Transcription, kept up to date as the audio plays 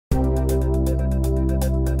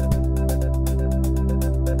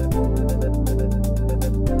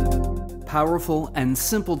Powerful and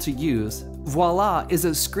simple to use, Voila is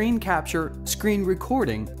a screen capture, screen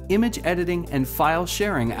recording, image editing, and file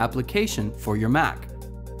sharing application for your Mac.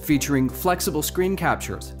 Featuring flexible screen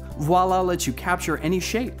captures, Voila lets you capture any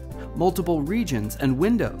shape, multiple regions and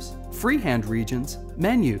windows, freehand regions,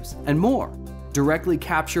 menus, and more. Directly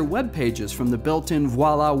capture web pages from the built-in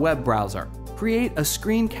Voila web browser. Create a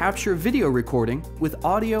screen capture video recording with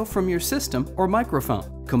audio from your system or microphone.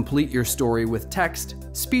 Complete your story with text,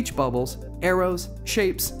 speech bubbles, arrows,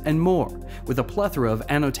 shapes, and more, with a plethora of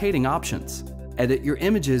annotating options. Edit your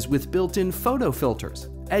images with built-in photo filters,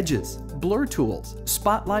 edges, blur tools,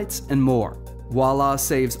 spotlights, and more. Voila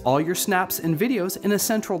saves all your snaps and videos in a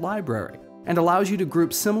central library and allows you to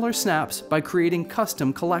group similar snaps by creating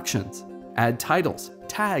custom collections. Add titles,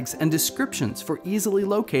 tags, and descriptions for easily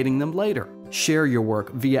locating them later. Share your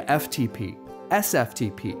work via FTP,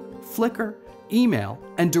 SFTP, Flickr, email,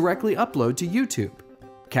 and directly upload to YouTube.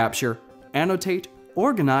 Capture, annotate,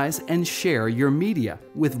 organize, and share your media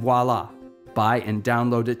with Voila. Buy and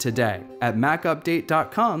download it today at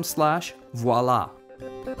MacUpdate.com/Voila.